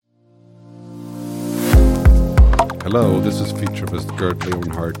Hello, this is futurist Gerd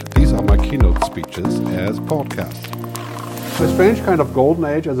Leonhardt. These are my keynote speeches as podcasts. A strange kind of golden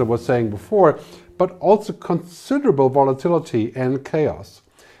age, as I was saying before, but also considerable volatility and chaos.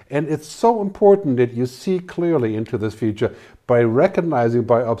 And it's so important that you see clearly into this future by recognizing,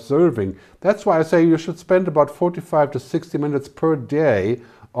 by observing. That's why I say you should spend about 45 to 60 minutes per day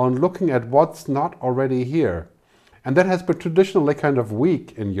on looking at what's not already here. And that has been traditionally kind of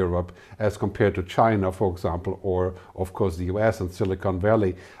weak in Europe as compared to China, for example, or of course the US and Silicon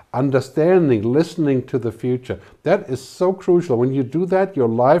Valley. Understanding, listening to the future, that is so crucial. When you do that, your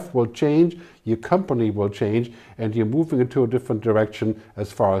life will change, your company will change, and you're moving into a different direction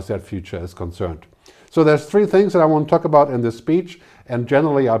as far as that future is concerned. So there's three things that I want to talk about in this speech, and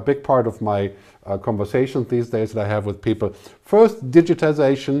generally are a big part of my conversations these days that I have with people. First,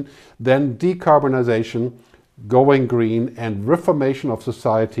 digitization, then decarbonization, going green, and reformation of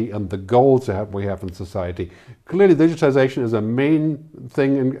society and the goals that we have in society. Clearly, digitization is a main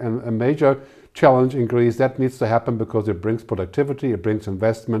thing and a major challenge in Greece. That needs to happen because it brings productivity, it brings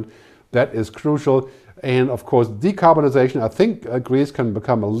investment. That is crucial. And of course, decarbonization, I think Greece can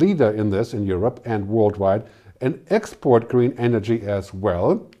become a leader in this in Europe and worldwide, and export green energy as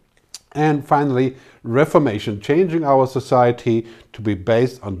well. And finally, reformation, changing our society to be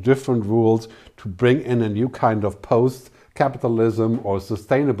based on different rules, to bring in a new kind of post-capitalism or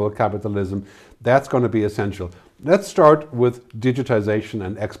sustainable capitalism. That's going to be essential. Let's start with digitization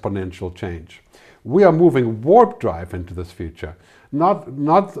and exponential change. We are moving warp drive into this future, not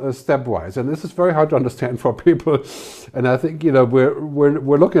stepwise, and this is very hard to understand for people. And I think we're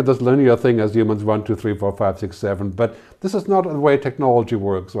looking at this linear thing as humans: 1, 2, 3, 4, 5, 6, 7. But this is not the way technology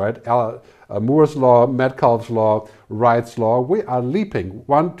works, right? Moore's law, Metcalfe's law, Wright's law. We are leaping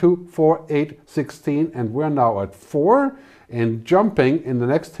 1, 2, 4, 8, 16, and we're now at 4, and jumping in the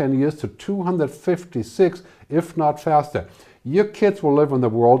next 10 years to 256, if not faster. Your kids will live in a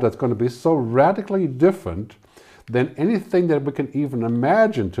world that's going to be so radically different than anything that we can even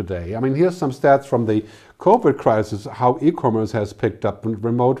imagine today. I mean, here's some stats from the COVID crisis, how e-commerce has picked up, and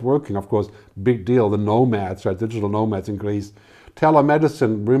remote working, of course, big deal, the nomads, right, digital nomads in Greece,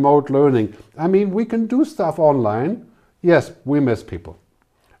 telemedicine, remote learning. I mean, we can do stuff online. Yes, we miss people.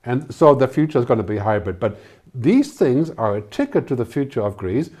 And so the future is going to be hybrid. But these things are a ticket to the future of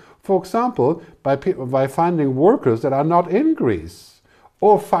Greece. For example, by finding workers that are not in Greece,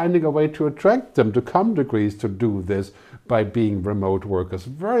 or finding a way to attract them to come to Greece to do this by being remote workers.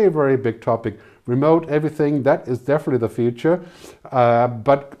 Very, very big topic. Remote everything, that is definitely the future.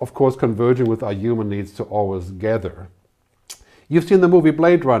 But of course, converging with our human needs to always gather. You've seen the movie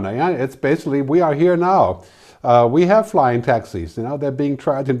Blade Runner, yeah? It's basically, we are here now. We have flying taxis, they're being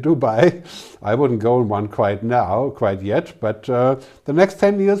tried in Dubai. I wouldn't go in one quite yet, but the next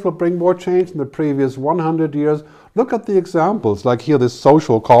 10 years will bring more change than the previous 100 years. Look at the examples, like here, this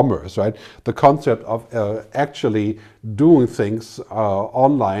social commerce, right? The concept of actually doing things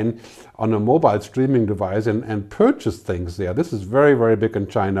online on a mobile streaming device and purchase things there. This is very, very big in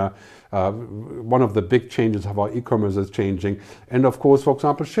China. One of the big changes of how e-commerce is changing. And of course, for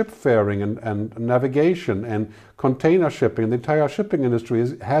example, shipfaring and navigation and container shipping. The entire shipping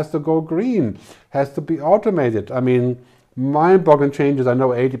industry has to go green, has to be automated. I mean, mind-boggling changes. I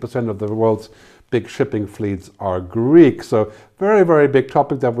know 80% of the world's big shipping fleets are Greek. So very, very big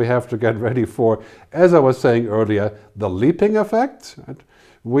topic that we have to get ready for. As I was saying earlier, the leaping effect. Right?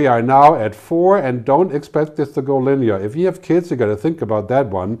 We are now at 4, and don't expect this to go linear. If you have kids, you got to think about that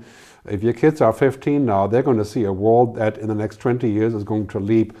one. If your kids are 15 now, they're going to see a world that in the next 20 years is going to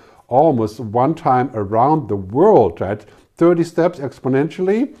leap almost one time around the world, right? 30 steps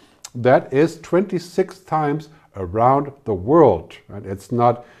exponentially, that is 26 times around the world, right? It's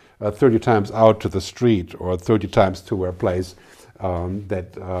not 30 times out to the street or 30 times to a place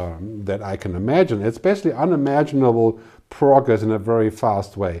that I can imagine. It's basically unimaginable progress in a very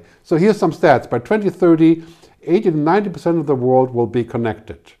fast way. So here's some stats. By 2030, 80 to 90% of the world will be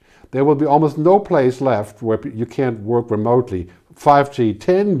connected. There will be almost no place left where you can't work remotely. 5G,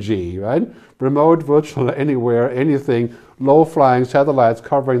 10G, right? Remote, virtual, anywhere, anything. Low-flying satellites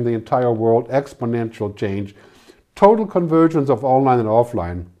covering the entire world. Exponential change. Total convergence of online and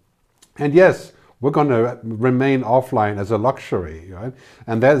offline. And yes, we're going to remain offline as a luxury, right?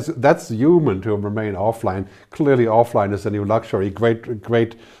 And that's human to remain offline. Clearly, offline is a new luxury.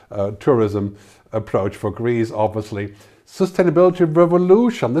 Great tourism approach for Greece, obviously. Sustainability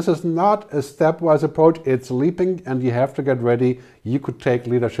revolution. This is not a stepwise approach. It's leaping, and you have to get ready. You could take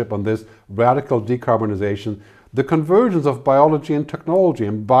leadership on this radical decarbonization. The convergence of biology and technology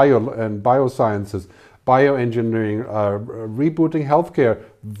and biosciences, bioengineering, rebooting healthcare,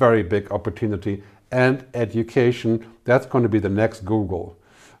 very big opportunity. and education. That's going to be the next Google.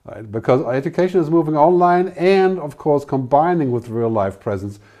 Right? Because education is moving online and, of course, combining with real-life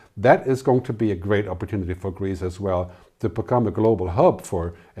presence. That is going to be a great opportunity for Greece as well to become a global hub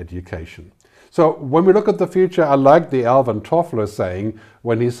for education. So when we look at the future, I like the Alvin Toffler saying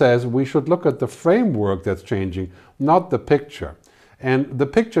when he says we should look at the framework that's changing, not the picture. And the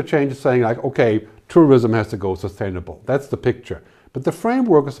picture change is saying like, okay, tourism has to go sustainable. That's the picture. But the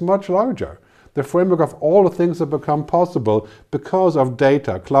framework is much larger. The framework of all the things that become possible because of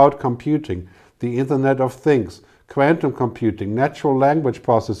data, cloud computing, the Internet of Things, quantum computing, natural language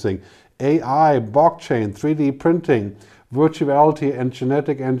processing, AI, blockchain, 3D printing, virtuality and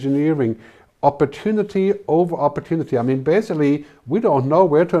genetic engineering, opportunity over opportunity. I mean, basically, we don't know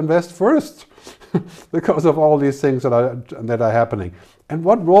where to invest first because of all these things that are happening. And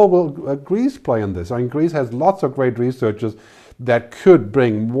what role will Greece play in this? I mean, Greece has lots of great researchers that could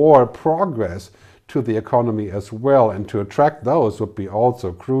bring more progress to the economy as well, and to attract those would be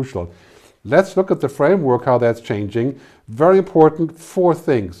also crucial. Let's look at the framework, how that's changing. Very important, 4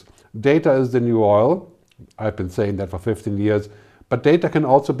 things. Data is the new oil. I've been saying that for 15 years. But data can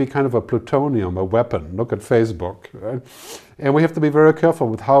also be kind of a plutonium, a weapon. Look at Facebook. Right? And we have to be very careful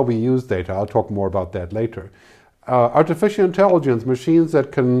with how we use data. I'll talk more about that later. Artificial intelligence, machines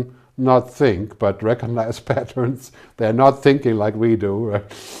that can not think, but recognize patterns. They're not thinking like we do.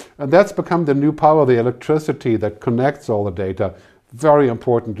 Right? And that's become the new power, the electricity that connects all the data. Very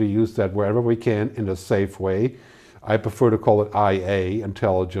important to use that wherever we can in a safe way. I prefer to call it IA,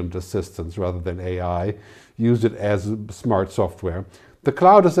 intelligent assistance, rather than AI. Use it as smart software. The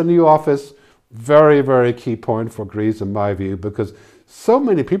cloud is a new office. Very, very key point for Greece in my view, because so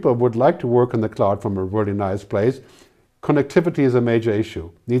many people would like to work in the cloud from a really nice place. Connectivity is a major issue.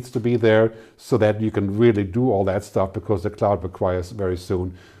 Needs to be there so that you can really do all that stuff, because the cloud requires very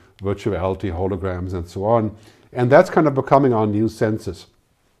soon virtuality, holograms, and so on. And that's kind of becoming our new senses.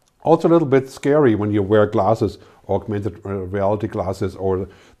 Also a little bit scary when you wear glasses, augmented reality glasses, or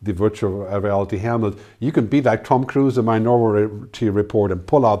the virtual reality helmet. You can be like Tom Cruise in Minority Report and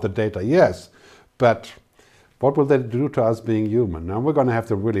pull out the data, yes, but what will that do to us being human? Now we're going to have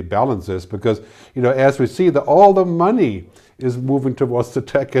to really balance this, because, you know, as we see that all the money is moving towards the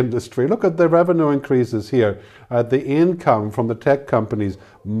tech industry. Look at the revenue increases here, the income from the tech companies,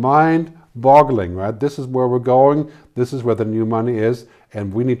 mind-boggling, right? This is where we're going. This is where the new money is.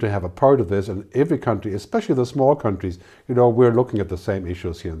 And we need to have a part of this. And every country, especially the small countries, you know, we're looking at the same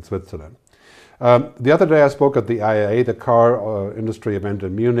issues here in Switzerland. The other day I spoke at the IAA, the car industry event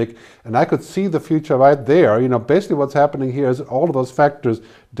in Munich, and I could see the future right there. You know, basically what's happening here is all of those factors,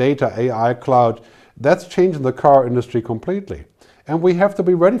 data, AI, cloud, that's changing the car industry completely. And we have to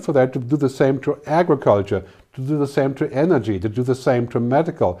be ready for that, to do the same to agriculture, to do the same to energy, to do the same to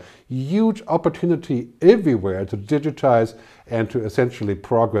medical. Huge opportunity everywhere to digitize and to essentially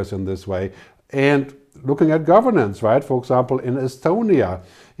progress in this way. And looking at governance, right? For example, in Estonia,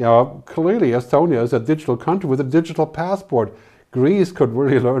 you know, clearly Estonia is a digital country with a digital passport. Greece could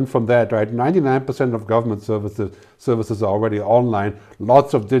really learn from that, right? 99% of government services are already online,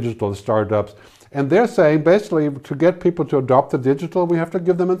 lots of digital startups. And they're saying basically to get people to adopt the digital, we have to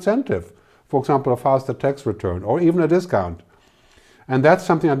give them incentive. For example, a faster tax return or even a discount. And that's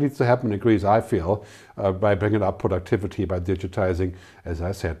something that needs to happen in Greece, I feel, by bringing up productivity, by digitizing, as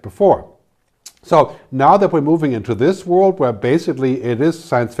I said before. So now that we're moving into this world where basically it is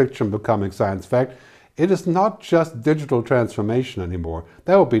science fiction becoming science fact, it is not just digital transformation anymore.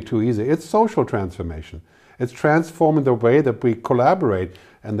 That would be too easy. It's social transformation. It's transforming the way that we collaborate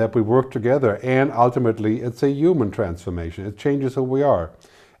and that we work together. And ultimately, it's a human transformation. It changes who we are.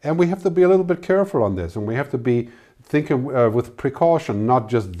 And we have to be a little bit careful on this, and we have to be thinking with precaution, not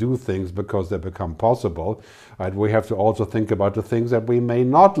just do things because they become possible. Right? We have to also think about the things that we may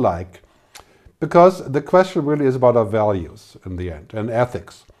not like, because the question really is about our values in the end, and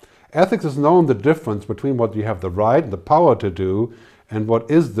ethics. Ethics is knowing the difference between what you have the right and the power to do and what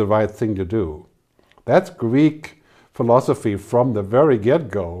is the right thing to do. That's Greek philosophy from the very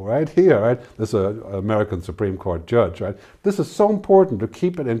get-go, right here, right? This is an American Supreme Court judge, right? This is so important to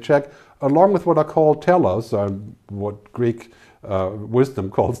keep it in check, along with what I call telos, what Greek wisdom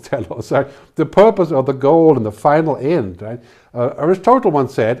calls telos, right? The purpose or the goal and the final end, right? Aristotle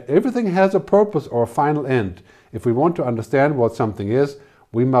once said, everything has a purpose or a final end. If we want to understand what something is,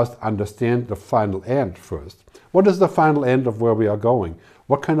 we must understand the final end first. What is the final end of where we are going?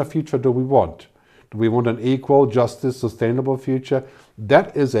 What kind of future do we want? Do we want an equal, justice, sustainable future?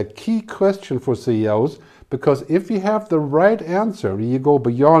 That is a key question for CEOs, because if you have the right answer, you go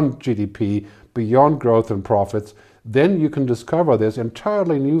beyond GDP, beyond growth and profits, then you can discover there's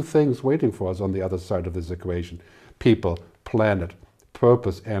entirely new things waiting for us on the other side of this equation. People, planet,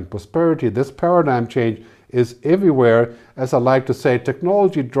 purpose, and prosperity. This paradigm change is everywhere. As I like to say,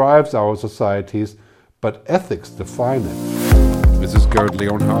 technology drives our societies, but ethics define it. This is Gerd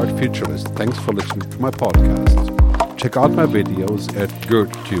Leonhard, Futurist. Thanks for listening to my podcast. Check out my videos at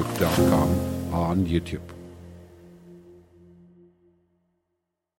gerdtube.com on YouTube.